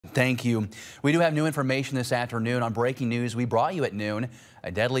Thank you. We do have new information this afternoon on breaking news we brought you at noon.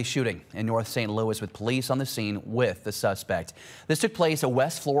 A deadly shooting in North St. Louis with police on the scene with the suspect. This took place at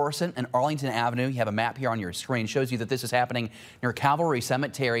West Florissant and Arlington Avenue. You have a map here on your screen. Shows you that this is happening near Calvary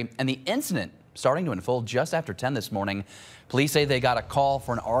Cemetery, and the incident starting to unfold just after 10 this morning. Police say they got a call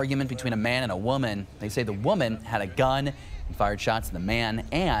for an argument between a man and a woman. They say the woman had a gun and fired shots at the man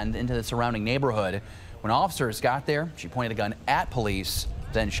and into the surrounding neighborhood. When officers got there, she pointed a gun at police,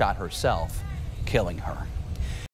 then shot herself, killing her.